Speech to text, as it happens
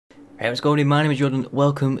Hey, what's going on? My name is Jordan.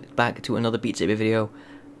 Welcome back to another Beat Saber video.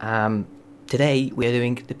 Today we are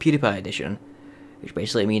doing the PewDiePie edition, which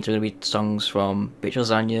basically means we're going to be songs from Bitch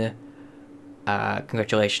Lasagna,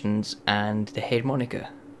 Congratulations, and the Hey Monica.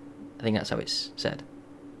 I think that's how it's said.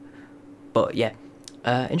 But yeah,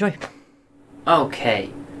 enjoy.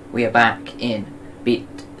 Okay, we are back in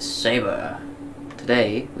Beat Saber.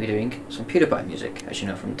 Today we're doing some PewDiePie music, as you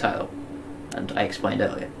know from the title, and I explained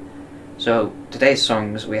earlier. So, today's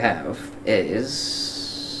songs we have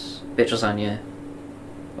is Bitch Lasagna,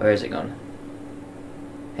 where is it gone?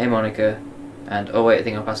 Hey Monica, and oh wait, I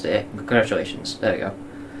think I passed it here. Congratulations, there we go.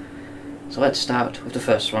 So let's start with the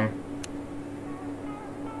first one.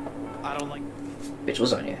 I don't like Bitch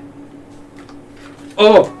Lasagna.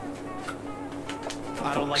 Oh!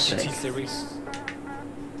 I don't like the T-Series.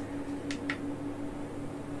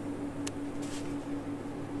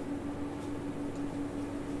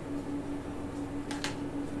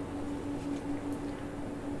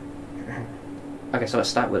 Okay, so let's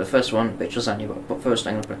start with the first one, Bitch Lasagna, but first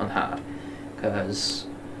I'm going to put it on hard, because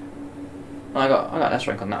well, I got S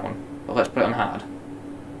rank on that one, but let's put it on hard,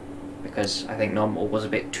 because I think normal was a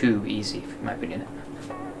bit too easy, in my opinion.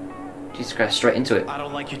 Jesus Christ, straight into it. I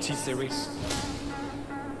don't like your T-Series.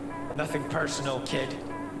 Nothing personal, kid,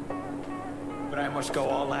 but I must go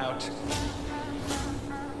all out.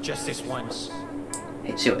 Just this once.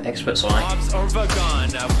 Hey, see what experts are like. Bob's or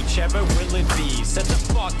Vagana, whichever will it be. Set the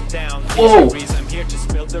fuck down. Whoa! I'm here to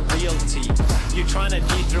spill the real tea. You're trying to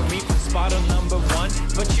dethrone me from spot on number one,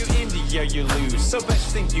 but you India, you lose. So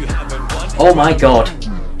best think you haven't won. Oh my god.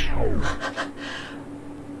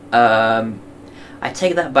 I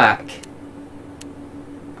take that back.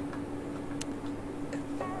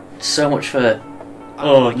 So much for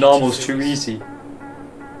like normal's too easy.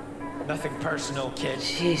 Nothing personal, kid,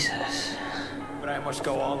 Jesus. but I must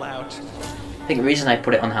go all out. I think the reason I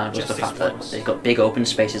put it on hard was Just the fact this that once. they've got big open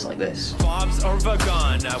spaces like this. Bob's or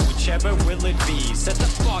Vagana, whichever will it be. Set the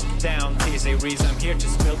fuck down, T-Series, I'm here to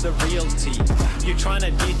spill the real tea. You're trying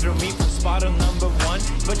to dethrone me from spot on number one,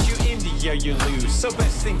 but you India, you lose. So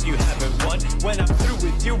best think you haven't won. When I'm through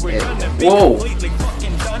with you, we're gonna be completely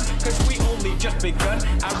fucking done. Cause we only just begun.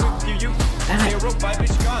 I review you, hero vibe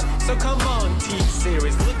is gone. So come on,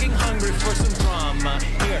 T-Series, looking hungry for some drama.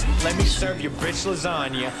 Here, let me serve you bitch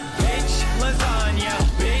lasagna. Bitch lasagna,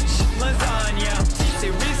 bitch lasagna.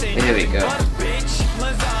 T-Series ain't There we go. but bitch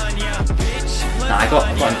lasagna, bitch lasagna. Nah, I got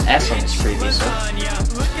an S on this previously.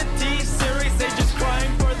 Look at T-Series, they just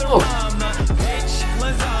crying for their Oh. mama. Bitch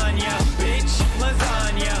lasagna, bitch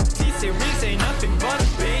lasagna. T-Series ain't nothing but a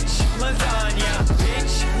bitch lasagna,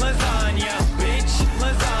 bitch lasagna, bitch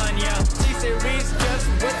lasagna. T-Series just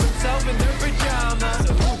whip himself in their pajamas.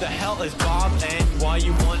 So who the hell is Bob and why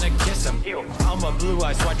you wanna kiss him? Ew. I'm a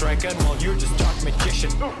blue-eyed white dragon while you're just dark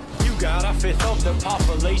magician. You got a fifth of the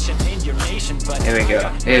population in your nation, but here we go.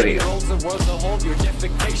 Here we go. Rolls the world to hold your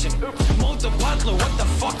defecation. Multipatlo, what the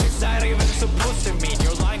fuck is that even supposed to mean?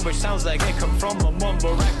 Your language sounds like it come from a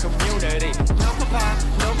mumble rap community. No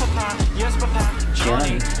papa, yes papa,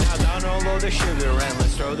 Johnny. Now down all of the sugar and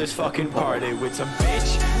let's throw this fucking party with some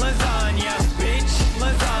bitch lasagna, bitch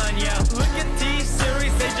lasagna. Look at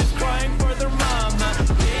T-Series, they just crying for their mama.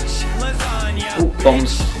 Bitch lasagna. Ooh,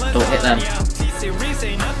 bombs. Don't hit them. T-Series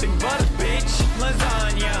ain't nothing but a bitch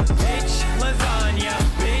lasagna, bitch lasagna,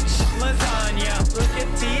 bitch lasagna. Look at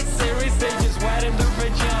T-Series, they just wet in their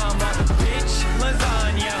pajama. Bitch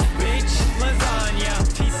lasagna, bitch lasagna.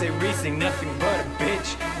 T-Series ain't nothing but a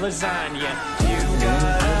bitch lasagna. You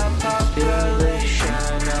got a population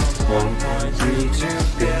of 1.32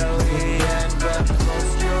 billion, but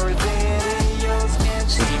most your videos can't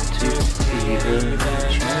seem to even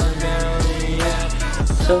mention a million.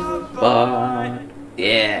 So far.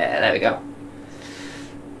 Yeah, there we go.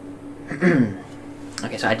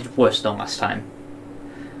 Okay, so I did worse than last time.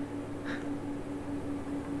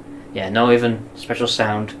 Yeah, no even special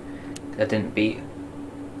sound. That didn't beat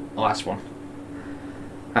the last one.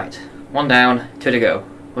 Right, one down, two to go.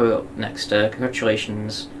 Where we go next?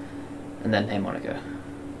 Congratulations, and then Hey Monica.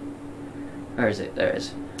 Where is it? There it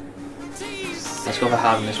is. Let's go for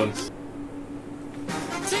hard on this one.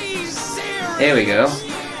 Here we go.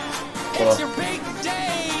 It's your big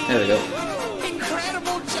day! There we go.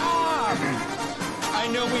 Incredible job! I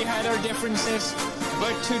know we had our differences,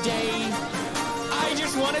 but today, I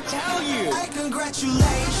just want to tell you! Hey, congratulations,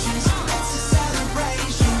 it's a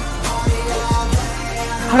celebration.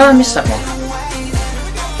 How did I miss that one?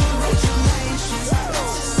 Congratulations, it's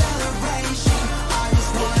a celebration. I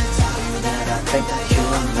just want to tell you that I think that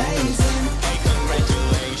you're amazing. Hey,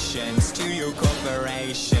 congratulations to your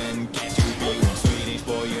corporation. Get to be one Swedish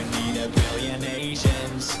boy, you need a billion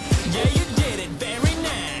Asians. Yeah, you did it very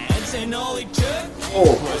nice, and all it took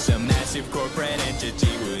was a massive corporate entity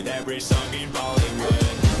with every song in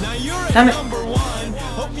Bollywood. Now you're at number one.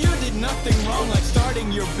 Hope you did nothing wrong, like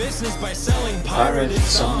starting your business by selling pirated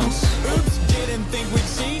songs. Oops, didn't think we'd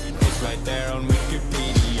see. It's right there on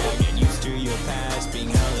Wikipedia. Get used to your past being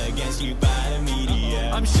held against you by the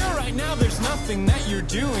media. I'm sure right now there's nothing that you're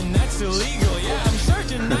doing that's illegal. Yeah, I'm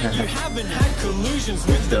certain that you haven't had collusions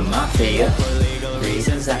with the mafia. For legal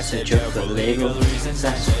reasons, that's a joke. For legal reasons,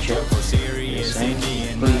 that's a joke. For serious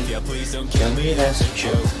Indian mafia, please don't kill me, that's a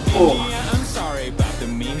joke. India, I'm sorry about the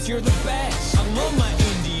memes, you're the best. I love my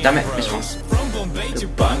Indian bros. From Bombay to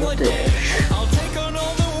Bangladesh. I'll take on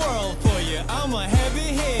all the world for you, I'm a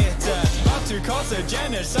heavy hitter. About to cause a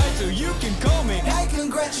genocide, so you can call me. Hey,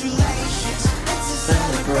 congratulations, it's a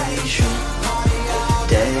celebration.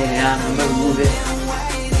 Day I'm moving.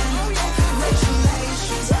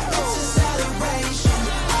 Congratulations, it's a celebration.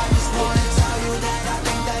 I just wanna tell you that I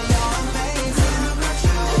think that you're amazing.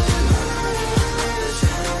 Congratulations.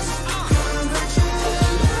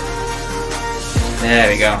 There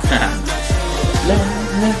we go.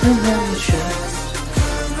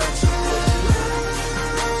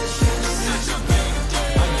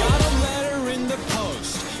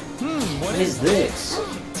 What is this?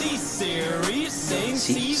 T-Series saying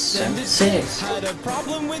C76 had a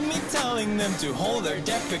problem with me telling them to hold their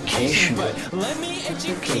defecation, but let me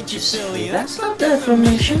educate you, silly. That's not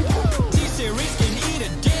defamation. T-Series can eat a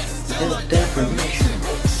dick, still not defamation.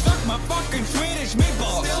 Suck my fucking Swedish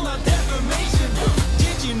meatballs, still not defamation.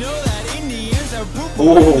 Did you know that Indians are pooping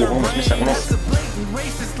on their brains? That's a blatant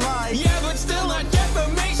racist lie. Yeah, but still not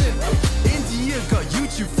defamation. India got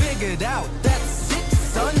YouTube figured out. That's sick,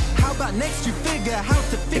 son. How about next you figure how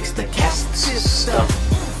to fix the caste system?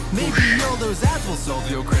 Maybe all those ads will solve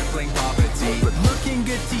your crippling poverty. But looking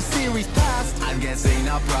good T-Series past, I'm guessing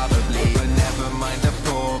not probably. But never mind the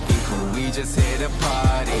poor people, we just hit a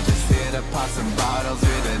party. Just hit a pop some bottles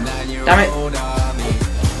with a 9-year-old army.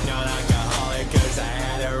 Non-alcoholic cause I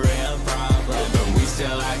had a real problem, but we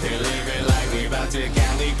still like to live it like we about to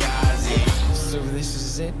kamikaze. So this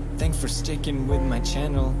is it. Thanks for sticking with my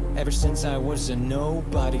channel ever since I was a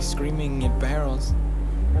nobody screaming at barrels.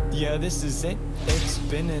 Yeah, this is it. It's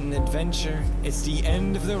been an adventure. It's the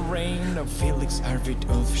end of the reign of Felix Arvid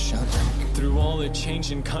Ulf Schadak. Through all the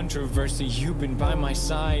change and controversy, you've been by my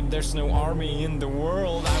side. There's no army in the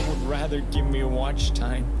world. I would rather give me watch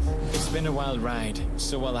time. It's been a wild ride,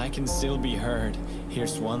 so while I can still be heard,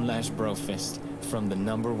 here's one last bro fist from the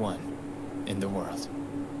number one in the world.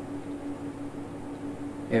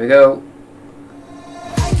 Here we go.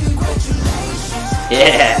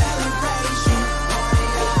 Yeah.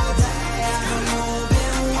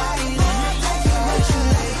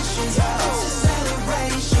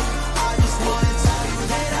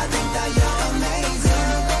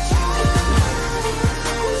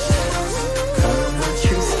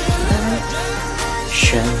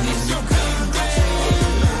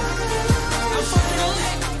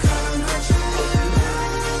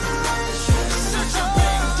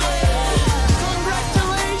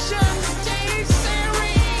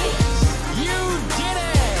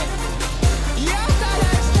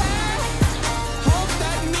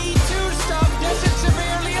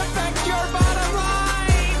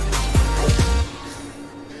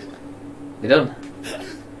 We done?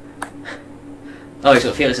 Oh, he's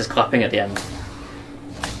got Felix is clapping at the end.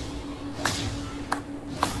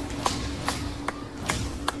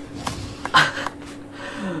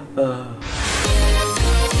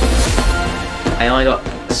 I only got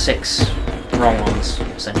 6 wrong ones,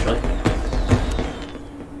 essentially.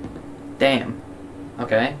 Damn.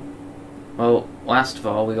 Okay. Well, last of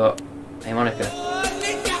all, we got Hey Monica.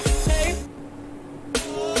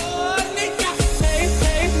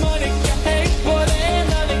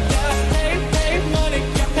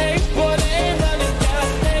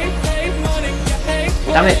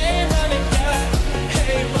 Damn it!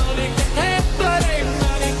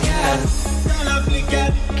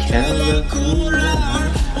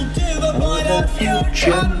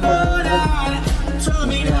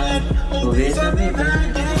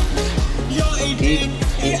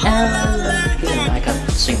 I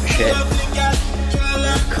can't sing for shit.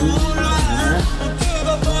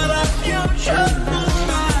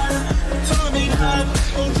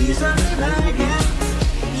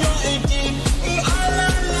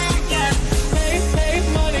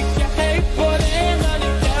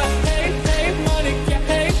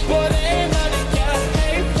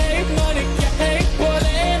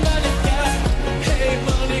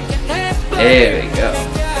 There we go.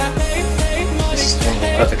 This is one of the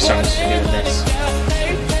perfect songs to do with this.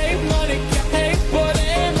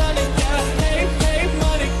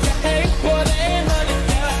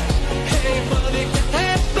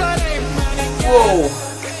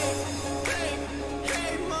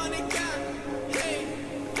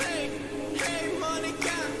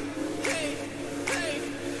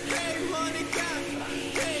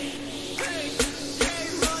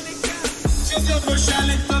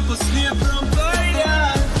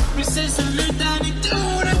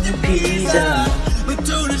 Pizza.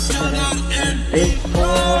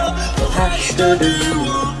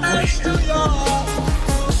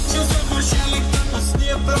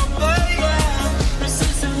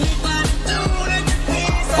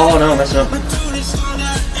 Oh no, messing up.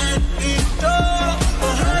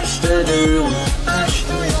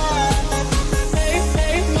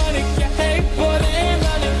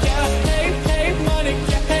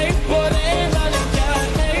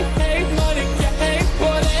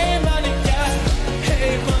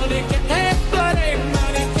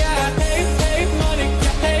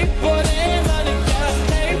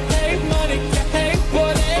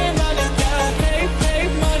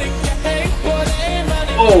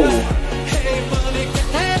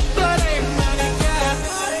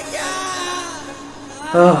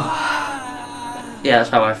 Oh. Yeah, that's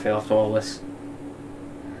how I feel after all this.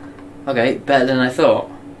 Okay, better than I thought.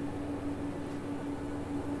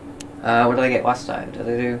 What did I get last time? Did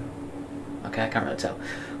I do? Okay, I can't really tell.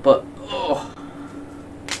 But, oh.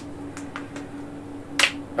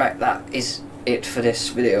 Right, that is it for this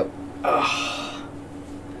video. Oh.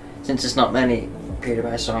 Since there's not many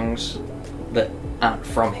PewDiePie songs that aren't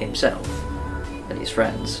from himself and his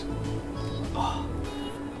friends,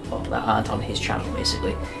 well, that aren't on his channel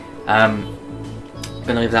basically, I'm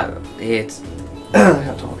gonna leave that here. I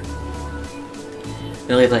can't talk. I'm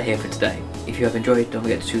gonna leave that here for today. If you have enjoyed, don't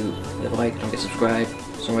forget to leave a like, don't forget to subscribe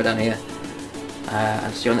somewhere down here,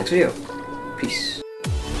 and see you on the next video. Peace.